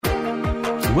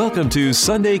Welcome to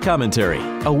Sunday Commentary,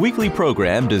 a weekly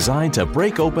program designed to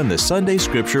break open the Sunday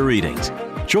Scripture readings.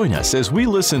 Join us as we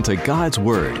listen to God's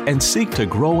Word and seek to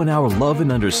grow in our love and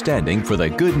understanding for the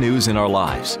good news in our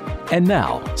lives. And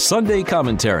now, Sunday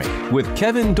Commentary with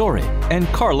Kevin Doran and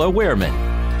Carla Wehrman.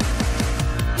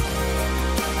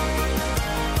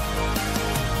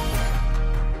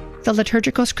 The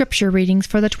liturgical scripture readings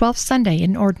for the 12th Sunday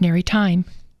in Ordinary Time.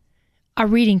 A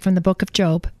reading from the book of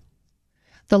Job.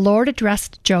 The Lord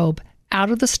addressed Job out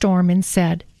of the storm and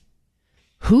said,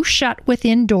 "Who shut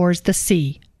within doors the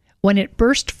sea, when it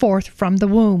burst forth from the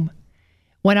womb?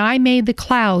 When I made the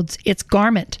clouds its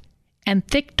garment, and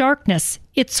thick darkness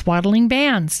its swaddling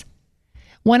bands?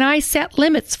 When I set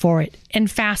limits for it,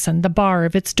 and fastened the bar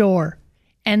of its door,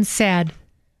 and said,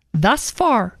 Thus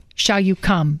far shall you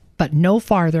come, but no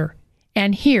farther,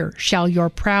 and here shall your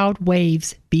proud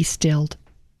waves be stilled."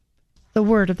 The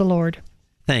word of the Lord.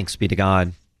 Thanks be to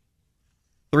God.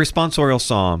 The responsorial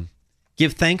psalm.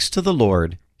 Give thanks to the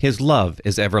Lord, his love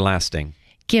is everlasting.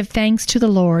 Give thanks to the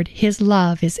Lord, his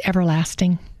love is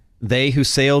everlasting. They who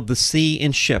sailed the sea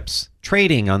in ships,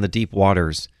 trading on the deep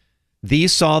waters,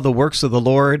 these saw the works of the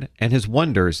Lord and his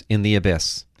wonders in the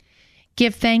abyss.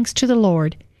 Give thanks to the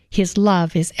Lord, his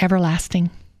love is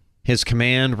everlasting. His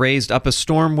command raised up a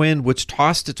storm wind which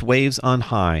tossed its waves on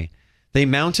high. They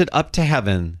mounted up to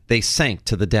heaven, they sank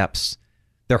to the depths.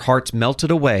 Their hearts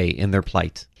melted away in their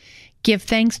plight. Give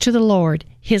thanks to the Lord,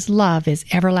 his love is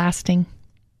everlasting.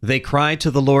 They cried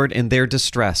to the Lord in their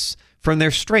distress. From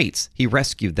their straits he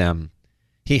rescued them.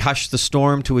 He hushed the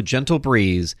storm to a gentle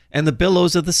breeze, and the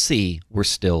billows of the sea were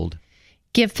stilled.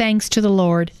 Give thanks to the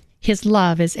Lord, his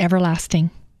love is everlasting.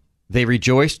 They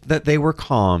rejoiced that they were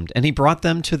calmed, and he brought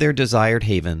them to their desired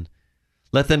haven.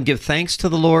 Let them give thanks to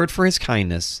the Lord for his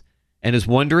kindness, and his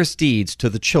wondrous deeds to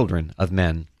the children of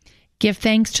men. Give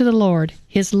thanks to the Lord,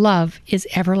 his love is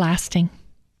everlasting.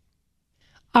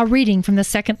 A reading from the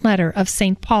second letter of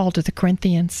St. Paul to the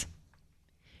Corinthians.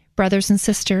 Brothers and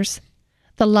sisters,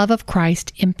 the love of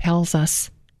Christ impels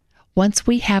us, once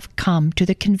we have come to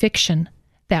the conviction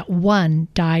that one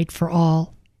died for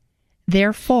all.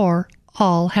 Therefore,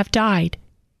 all have died.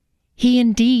 He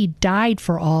indeed died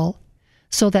for all,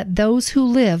 so that those who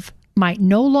live might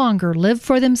no longer live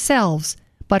for themselves,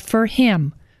 but for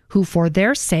him who for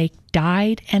their sake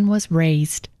died and was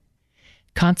raised.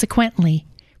 Consequently,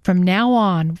 from now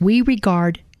on we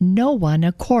regard no one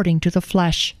according to the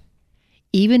flesh.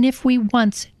 Even if we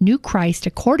once knew Christ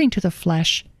according to the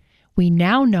flesh, we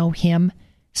now know him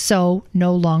so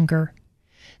no longer.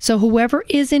 So whoever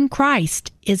is in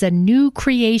Christ is a new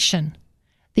creation.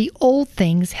 The old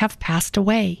things have passed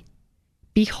away.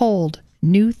 Behold,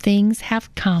 new things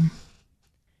have come.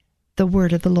 The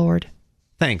word of the Lord.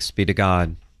 Thanks be to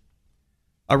God.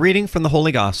 A reading from the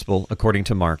Holy Gospel according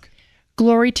to Mark.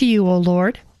 Glory to you, O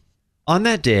Lord. On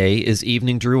that day, as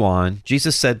evening drew on,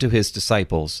 Jesus said to his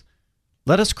disciples,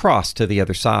 "Let us cross to the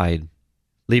other side."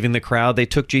 Leaving the crowd, they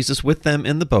took Jesus with them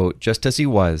in the boat, just as he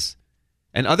was,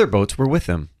 and other boats were with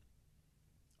him.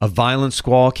 A violent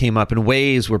squall came up, and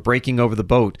waves were breaking over the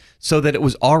boat, so that it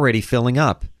was already filling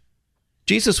up.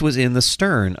 Jesus was in the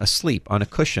stern, asleep on a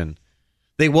cushion.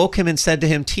 They woke him and said to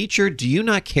him, "Teacher, do you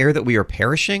not care that we are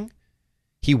perishing?"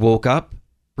 He woke up,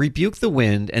 rebuked the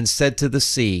wind, and said to the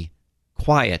sea,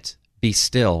 "Quiet, be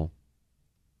still."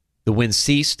 The wind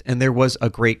ceased, and there was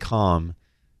a great calm.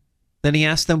 Then he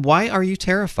asked them, "Why are you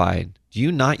terrified? Do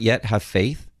you not yet have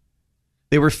faith?"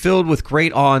 They were filled with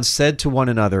great awe and said to one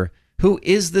another, "Who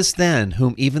is this then,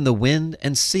 whom even the wind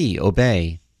and sea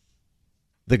obey?"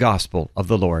 The Gospel of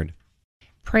the Lord.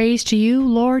 Praise to you,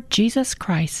 Lord Jesus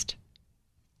Christ.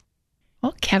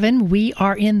 Well, Kevin, we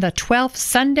are in the 12th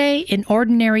Sunday in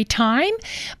Ordinary Time,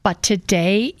 but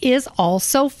today is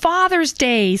also Father's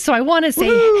Day. So I want to say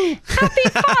Happy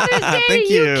Father's Day Thank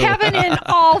to you, you. Kevin, and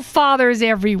all fathers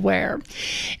everywhere.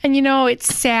 And you know,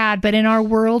 it's sad, but in our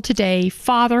world today,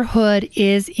 fatherhood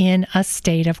is in a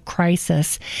state of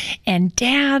crisis. And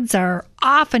dads are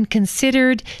often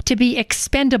considered to be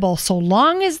expendable so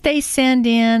long as they send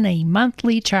in a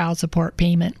monthly child support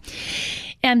payment.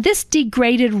 And this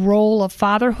degraded role of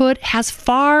fatherhood has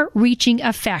far-reaching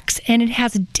effects, and it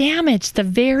has damaged the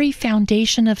very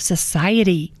foundation of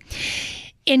society.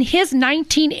 In his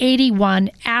 1981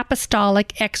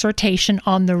 apostolic exhortation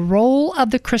on the role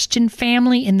of the Christian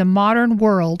family in the modern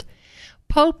world,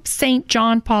 Pope St.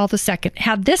 John Paul II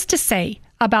had this to say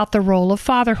about the role of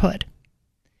fatherhood.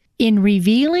 In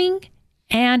revealing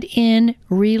and in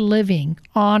reliving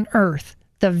on earth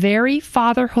the very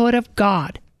fatherhood of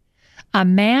God, a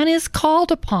man is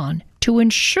called upon to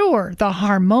ensure the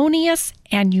harmonious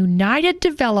and united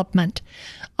development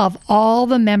of all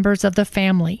the members of the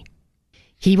family.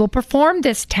 He will perform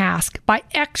this task by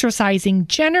exercising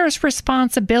generous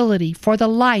responsibility for the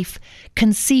life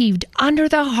conceived under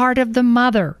the heart of the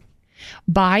mother,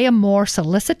 by a more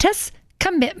solicitous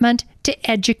commitment to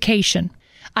education,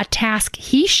 a task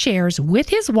he shares with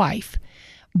his wife,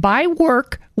 by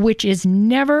work which is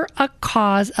never a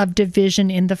cause of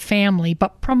division in the family,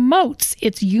 but promotes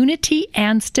its unity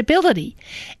and stability,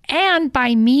 and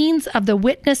by means of the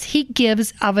witness he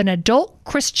gives of an adult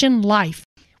Christian life,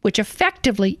 which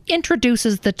effectively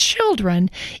introduces the children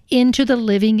into the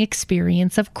living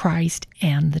experience of Christ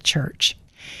and the church.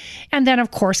 And then,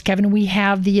 of course, Kevin, we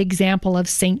have the example of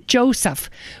St. Joseph,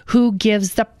 who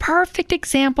gives the perfect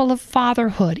example of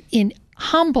fatherhood in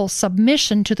humble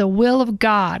submission to the will of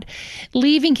God,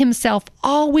 leaving himself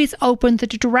always open to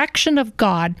the direction of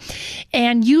God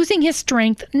and using his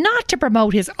strength not to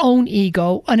promote his own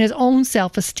ego and his own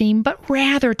self-esteem, but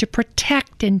rather to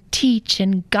protect and teach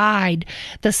and guide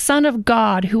the Son of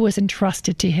God who was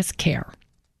entrusted to his care.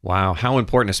 Wow, how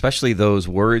important, especially those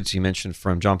words you mentioned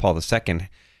from John Paul II,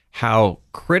 how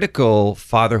critical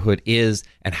fatherhood is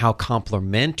and how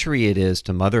complementary it is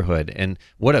to motherhood. And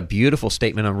what a beautiful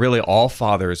statement on really all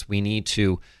fathers. We need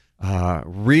to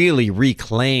really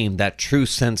reclaim that true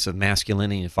sense of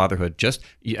masculinity and fatherhood, just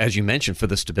as you mentioned, for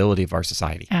the stability of our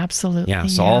society. Absolutely. Yeah,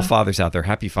 so all fathers out there,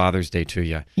 happy Father's Day to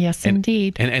you. Yes,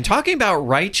 indeed. And talking about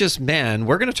righteous men,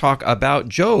 we're going to talk about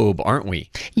Job, aren't we?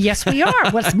 Yes, we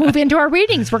are. Let's move into our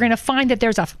readings. We're going to find that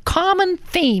there's a common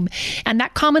theme, and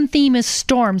that common theme is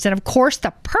storms. And of course,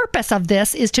 the purpose of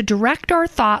this is to direct our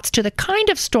thoughts to the kind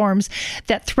of storms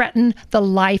that threaten the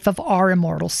life of our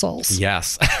immortal souls.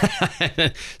 Yes.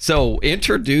 So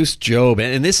introduce Job,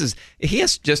 and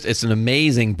it's an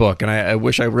amazing book, and I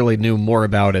wish I really knew more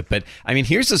about it. But I mean,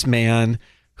 here's this man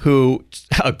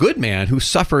a good man who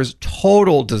suffers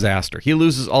total disaster. He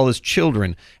loses all his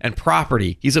children and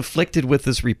property. He's afflicted with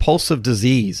this repulsive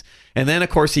disease. And then, of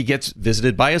course, he gets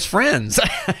visited by his friends,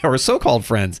 or so-called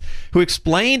friends, who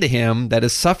explain to him that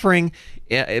his suffering,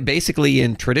 basically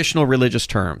in traditional religious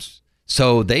terms.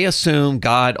 So they assume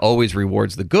God always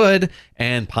rewards the good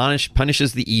and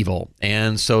punishes the evil.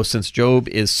 And so since Job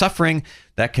is suffering,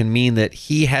 that can mean that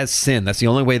he has sinned. That's the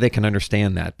only way they can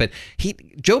understand that. But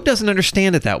Job doesn't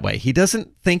understand it that way. He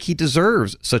doesn't think he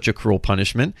deserves such a cruel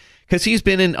punishment because he's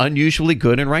been an unusually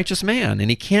good and righteous man. And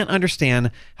he can't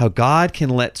understand how God can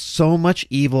let so much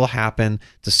evil happen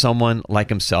to someone like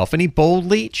himself. And he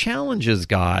boldly challenges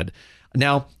God.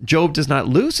 Now, Job does not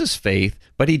lose his faith,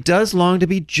 but he does long to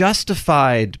be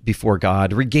justified before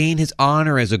God, regain his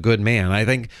honor as a good man. I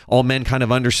think all men kind of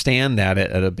understand that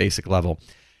at a basic level.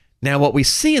 Now, what we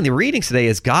see in the readings today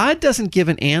is God doesn't give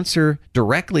an answer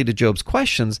directly to Job's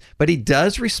questions, but he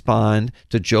does respond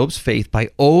to Job's faith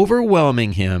by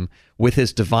overwhelming him with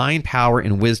his divine power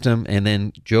and wisdom, and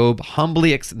then Job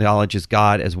humbly acknowledges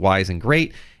God as wise and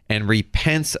great, and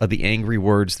repents of the angry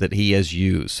words that he has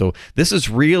used. So this is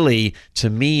really, to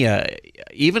me,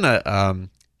 even a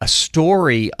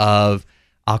story of,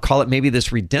 I'll call it maybe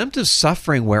this redemptive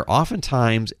suffering where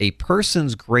oftentimes a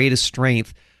person's greatest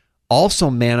strength also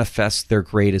manifests their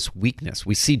greatest weakness.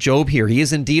 We see Job here. He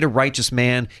is indeed a righteous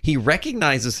man. He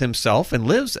recognizes himself and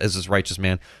lives as this righteous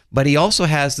man, but he also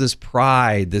has this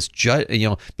pride, this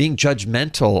being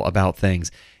judgmental about things.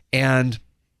 And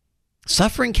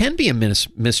suffering can be a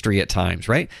mystery at times,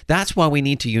 right? That's why we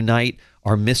need to unite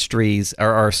our mysteries,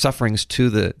 or our sufferings to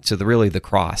the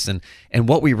cross. And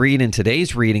what we read in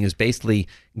today's reading is basically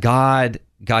God's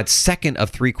second of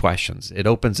three questions. It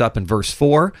opens up in verse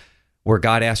 4, where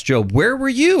God asks Job, "Where were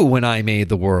you when I made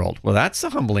the world?" Well, that's a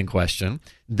humbling question.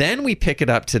 Then we pick it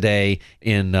up today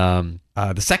in the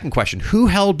second question, "Who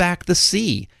held back the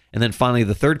sea?" And then finally,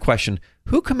 the third question,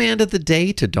 "Who commanded the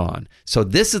day to dawn?" So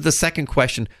this is the second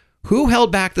question. Who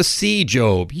held back the sea,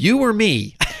 Job? You or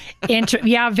me?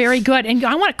 Yeah, very good. And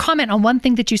I want to comment on one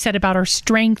thing that you said about our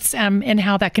strengths and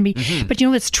how that can be. Mm-hmm. But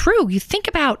it's true. You think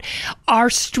about our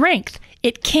strength.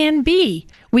 It can be.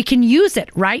 We can use it,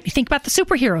 right? You think about the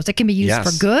superheroes. It can be used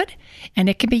for good and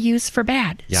it can be used for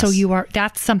bad. Yes. So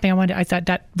that's something I thought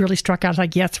that really struck out. I was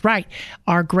like, yes, right.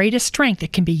 Our greatest strength,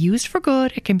 it can be used for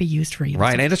good. It can be used for evil.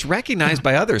 Right. And it's recognized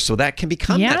by others. So that can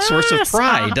become that source of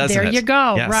pride, doesn't it? There you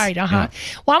go. Yes. Right. Yeah.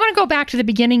 Well, I want to go back to the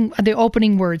beginning, the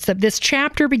opening words. This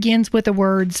chapter begins with the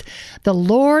words, "The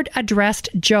Lord addressed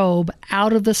Job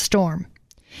out of the storm."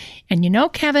 And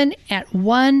Kevin, at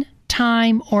one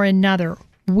time or another,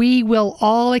 we will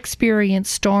all experience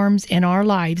storms in our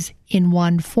lives in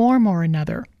one form or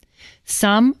another.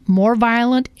 Some more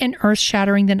violent and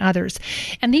earth-shattering than others.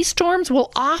 And these storms will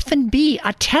often be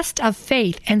a test of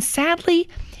faith. And sadly,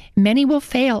 many will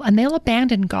fail and they'll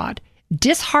abandon God,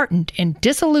 disheartened and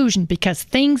disillusioned because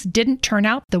things didn't turn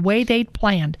out the way they'd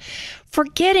planned,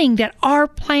 forgetting that our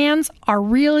plans are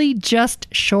really just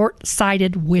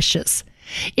short-sighted wishes.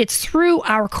 It's through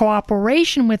our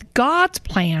cooperation with God's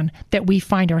plan that we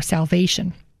find our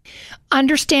salvation.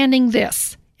 Understanding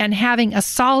this and having a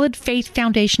solid faith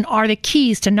foundation are the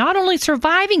keys to not only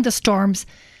surviving the storms,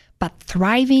 but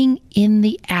thriving in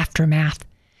the aftermath.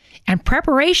 And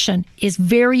preparation is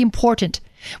very important.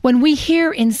 When we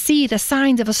hear and see the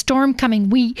signs of a storm coming,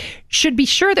 we should be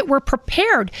sure that we're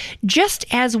prepared, just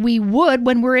as we would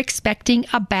when we're expecting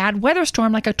a bad weather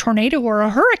storm like a tornado or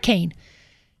a hurricane.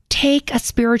 Take a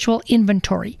spiritual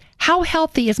inventory. How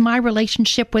healthy is my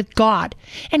relationship with God?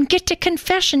 And get to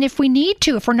confession if we need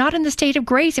to, if we're not in the state of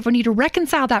grace, if we need to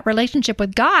reconcile that relationship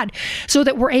with God so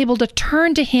that we're able to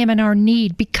turn to Him in our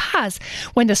need. Because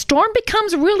when the storm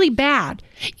becomes really bad,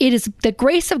 it is the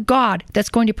grace of God that's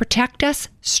going to protect us,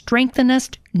 strengthen us,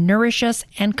 nourish us,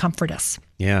 and comfort us.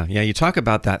 Yeah. You talk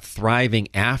about that thriving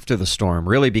after the storm,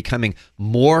 really becoming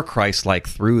more Christ-like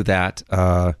through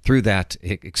that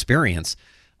experience.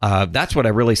 That's what I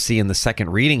really see in the second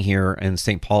reading here in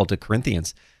St. Paul to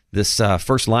Corinthians. This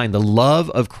first line, the love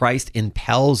of Christ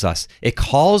impels us. It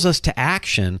calls us to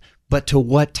action, but to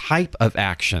what type of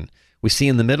action? We see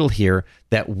in the middle here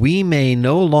that we may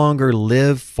no longer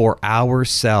live for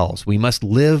ourselves. We must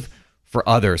live for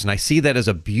others. And I see that as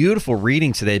a beautiful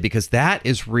reading today because that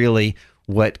is really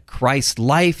what Christ's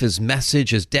life, His message,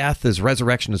 His death, His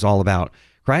resurrection is all about.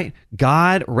 Right?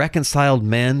 God reconciled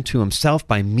men to Himself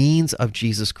by means of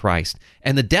Jesus Christ.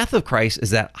 And the death of Christ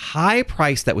is that high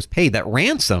price that was paid, that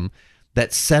ransom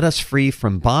that set us free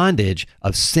from bondage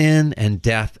of sin and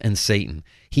death and Satan.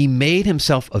 He made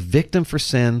Himself a victim for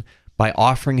sin by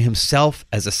offering Himself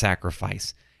as a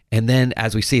sacrifice. And then,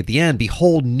 as we see at the end,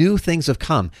 behold, new things have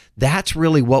come. That's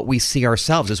really what we see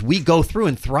ourselves as we go through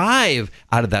and thrive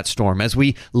out of that storm, as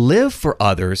we live for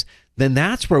others. Then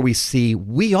that's where we see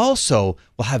we also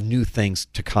will have new things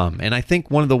to come. And I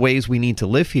think one of the ways we need to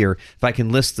live here, if I can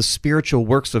list the spiritual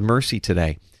works of mercy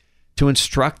today, to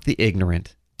instruct the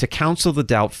ignorant, to counsel the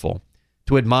doubtful,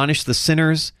 to admonish the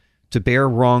sinners, to bear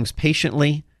wrongs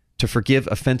patiently, to forgive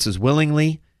offenses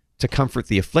willingly, to comfort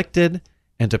the afflicted,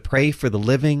 and to pray for the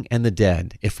living and the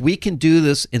dead. If we can do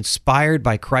this inspired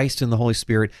by Christ and the Holy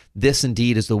Spirit, this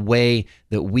indeed is the way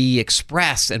that we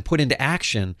express and put into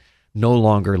action no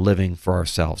longer living for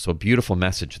ourselves. So a beautiful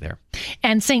message there.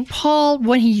 And St. Paul,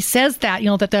 when he says that,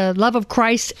 that the love of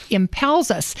Christ impels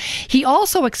us, he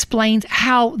also explains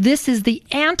how this is the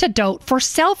antidote for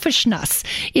selfishness.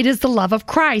 It is the love of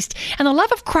Christ. And the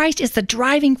love of Christ is the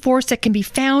driving force that can be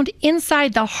found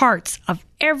inside the hearts of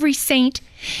every saint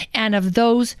and of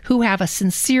those who have a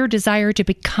sincere desire to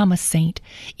become a saint.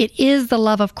 It is the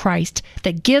love of Christ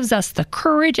that gives us the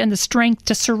courage and the strength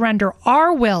to surrender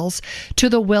our wills to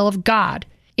the will of God.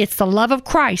 It's the love of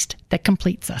Christ that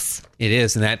completes us. It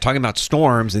is. And that, talking about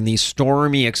storms and these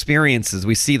stormy experiences,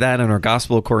 we see that in our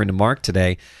gospel according to Mark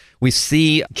today. We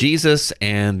see Jesus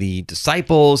and the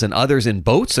disciples and others in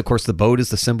boats. Of course, the boat is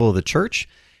the symbol of the church.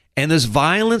 And this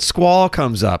violent squall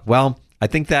comes up. Well, I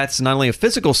think that's not only a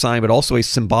physical sign, but also a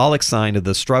symbolic sign of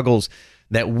the struggles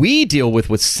that we deal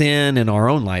with sin in our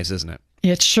own lives, isn't it?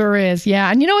 It sure is,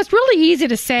 yeah. And it's really easy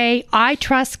to say, I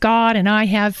trust God and I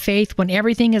have faith when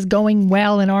everything is going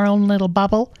well in our own little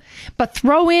bubble. But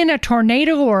throw in a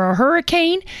tornado or a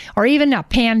hurricane or even a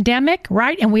pandemic,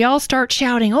 right? And we all start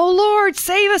shouting, oh, Lord,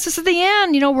 save us. This is the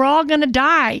end. We're all going to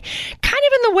die. Kind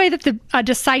of in the way that the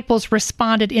disciples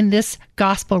responded in this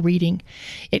gospel reading.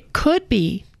 It could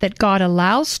be that God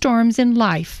allows storms in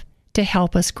life to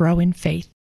help us grow in faith.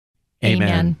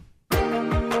 Amen.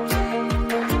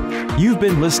 You've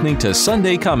been listening to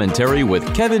Sunday Commentary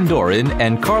with Kevin Doran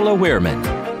and Carla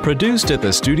Wehrman, produced at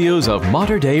the studios of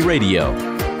Mater Dei Radio.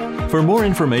 For more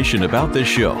information about this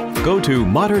show, go to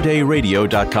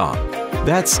materdeiradio.com.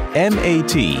 That's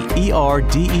MATERDEI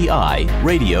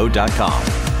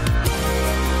radio.com.